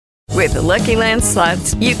With the Lucky Land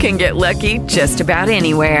Slots, you can get lucky just about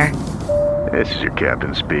anywhere. This is your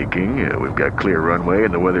captain speaking. We've got clear runway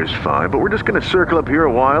and the weather's fine, but we're just going to circle up here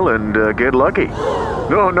a while and get lucky.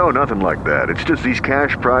 No, nothing like that. It's just these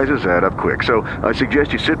cash prizes add up quick. So I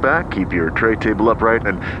suggest you sit back, keep your tray table upright,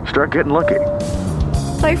 and start getting lucky.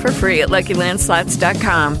 Play for free at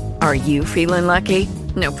LuckyLandSlots.com. Are you feeling lucky?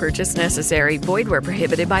 No purchase necessary. Void where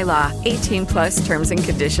prohibited by law. 18 plus terms and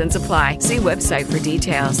conditions apply. See website for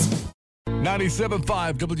details.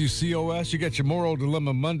 97.5 WCOS. You got your Moral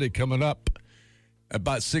Dilemma Monday coming up.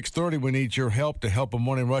 About 6:30, we need your help to help a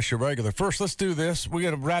Morning Rush irregular. First, let's do this. We got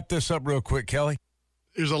to wrap this up real quick, Kelly.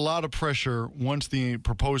 There's a lot of pressure once the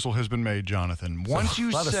proposal has been made, Jonathan. Once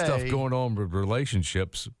you say... A lot of stuff going on with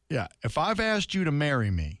relationships. Yeah. If I've asked you to marry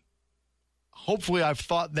me, hopefully I've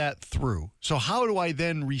thought that through. So how do I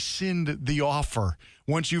then rescind the offer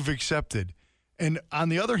once you've accepted? And on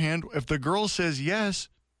the other hand, if the girl says yes,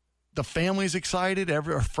 the family's excited,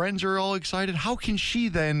 our friends are all excited, how can she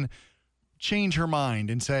then change her mind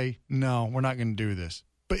and say, no, we're not going to do this?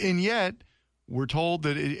 And yet, we're told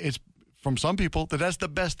that it's, from some people, that's the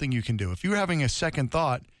best thing you can do. If you're having a second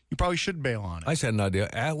thought, you probably should bail on it. I just had an idea.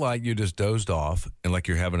 Act like you just dozed off and like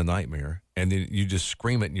you're having a nightmare, and then you just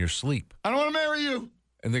scream it in your sleep. I don't want to marry you.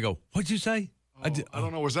 And they go, what'd you say? I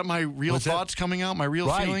don't know. Was that my real thoughts coming out, my real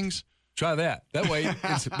feelings? Try that. That way,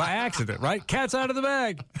 it's by accident, right? Cat's out of the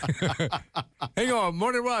bag. Hang on.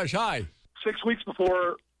 Morning Rush. Hi. 6 weeks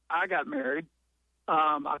before I got married,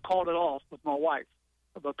 I called it off with my wife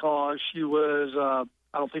because she was,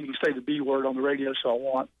 I don't think you can say the B word on the radio, so I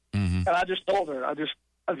won't. Mm-hmm. And I just told her, I just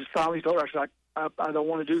finally told her, I said, I don't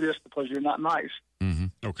want to do this because you're not nice. Mm-hmm.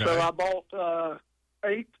 Okay. So I bought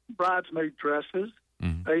 8 bridesmaid dresses,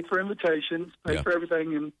 paid for invitations, paid for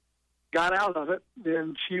everything, and got out of it.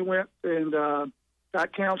 Then she went and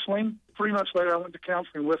got counseling. 3 months later, I went to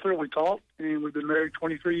counseling with her. We talked, and we've been married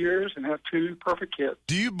 23 years and have 2 perfect kids.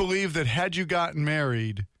 Do you believe that had you gotten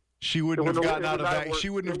married, she wouldn't have gotten out of that? She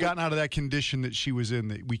wouldn't have gotten out of that condition that she was in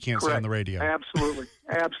that we can't say on the radio. Absolutely,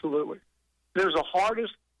 absolutely. It was the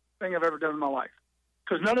hardest thing I've ever done in my life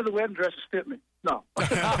because none of the wedding dresses fit me. No.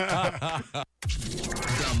 The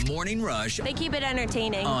Morning Rush. They keep it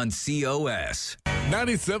entertaining. On COS.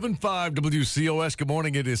 97.5 WCOS. Good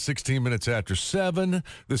morning. It is 16 minutes after 7.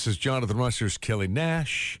 This is Jonathan Rushers, Kelly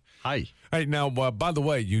Nash. Hi. Hey, now, by the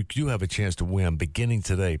way, you do have a chance to win beginning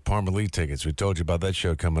today. Parmalee tickets. We told you about that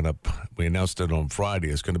show coming up. We announced it on Friday.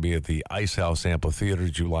 It's going to be at the Ice House Amphitheater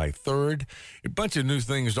July 3rd. A bunch of new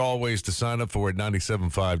things always to sign up for at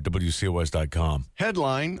 975WCOS.com.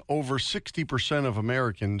 Headline, over 60% of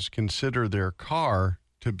Americans consider their car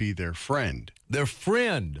to be their friend. Their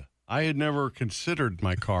friend. I had never considered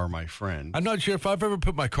my car my friend. I'm not sure if I've ever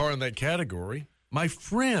put my car in that category. My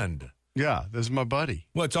friend. Yeah, this is my buddy.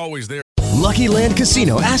 Well, it's always there. Lucky Land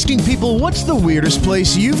Casino, asking people, what's the weirdest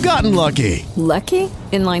place you've gotten lucky? Lucky?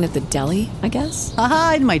 In line at the deli, I guess?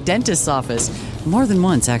 Aha, in my dentist's office. More than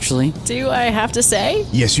once, actually. Do I have to say?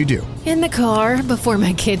 Yes, you do. In the car before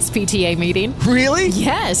my kids' PTA meeting. Really?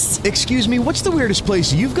 Yes. Excuse me, what's the weirdest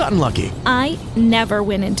place you've gotten lucky? I never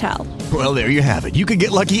win and tell. Well, there you have it. You can get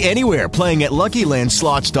lucky anywhere, playing at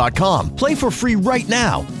LuckyLandSlots.com. Play for free right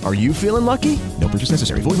now. Are you feeling lucky? No purchase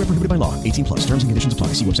necessary. Void where prohibited by law. 18 plus. Terms and conditions apply.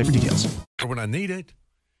 See website for details. When I need it.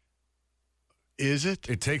 Is it?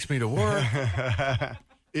 It takes me to work.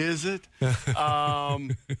 Is it?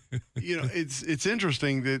 It's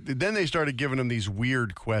interesting that then they started giving them these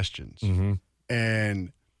weird questions. Mm-hmm.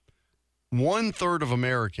 And 1/3 of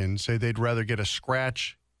Americans say they'd rather get a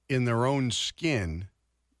scratch in their own skin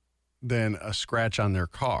than a scratch on their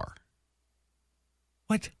car.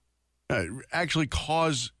 What? Actually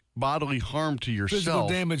cause bodily harm to yourself. Physical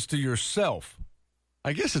damage to yourself.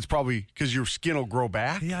 I guess it's probably because your skin will grow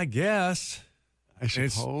back. Yeah, I guess. I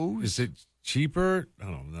suppose. Is it cheaper? I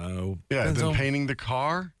don't know. Yeah, than painting the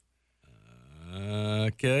car?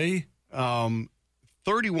 Okay.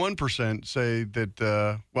 31% say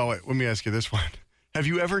that, let me ask you this one. Have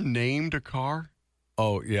you ever named a car?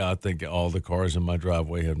 Oh, yeah, I think all the cars in my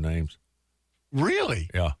driveway have names. Really?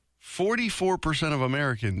 Yeah. 44% of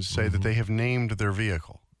Americans say that they have named their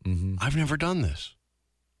vehicle. Mm-hmm. I've never done this.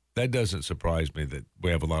 That doesn't surprise me that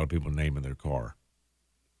we have a lot of people naming their car.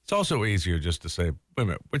 It's also easier just to say, wait a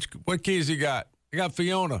minute, what keys you got? I got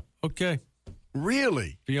Fiona. Okay.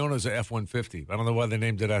 Really? Fiona's a F-150. I don't know why they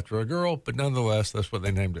named it after a girl, but nonetheless, that's what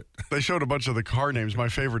they named it. They showed a bunch of the car names. My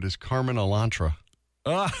favorite is Carmen Elantra.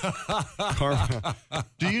 Carmen.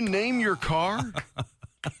 Do you name your car?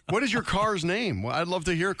 What is your car's name? Well, I'd love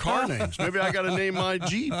to hear car names. Maybe I got to name my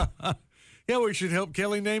Jeep. Yeah, we should help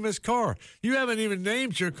Kelly name his car. You haven't even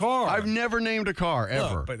named your car. I've never named a car,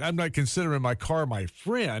 ever. No, but I'm not considering my car my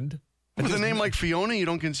friend. With a name like Fiona, you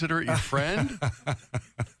don't consider it your friend?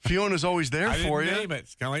 Fiona's always there for you. I didn't name it.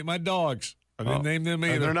 It's kind of like my dogs. I didn't name them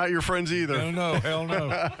either. They're not your friends either. No, hell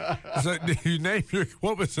no. So you name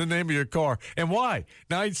what was the name of your car and why?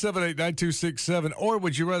 978-9267. Or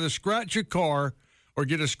would you rather scratch your car or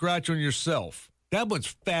get a scratch on yourself? That one's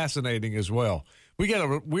fascinating as well. We got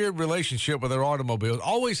a weird relationship with our automobiles.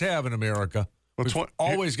 Always have in America. We've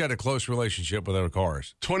always got a close relationship with our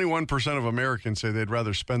cars. 21% of Americans say they'd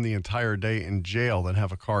rather spend the entire day in jail than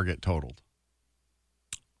have a car get totaled.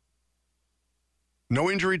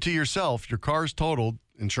 No injury to yourself. Your car's totaled.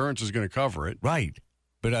 Insurance is going to cover it. Right.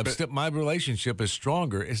 But my relationship is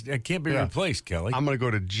stronger. It can't be replaced, Kelly. I'm going to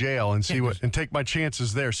go to jail and see and take my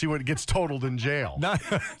chances there. See what gets totaled in jail.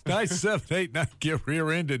 978, get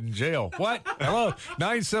rear-ended in jail. What? Hello,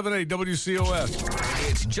 978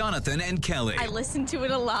 WCOS. It's Jonathan and Kelly I listen to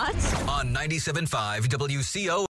it a lot. on 97.5 WCOS.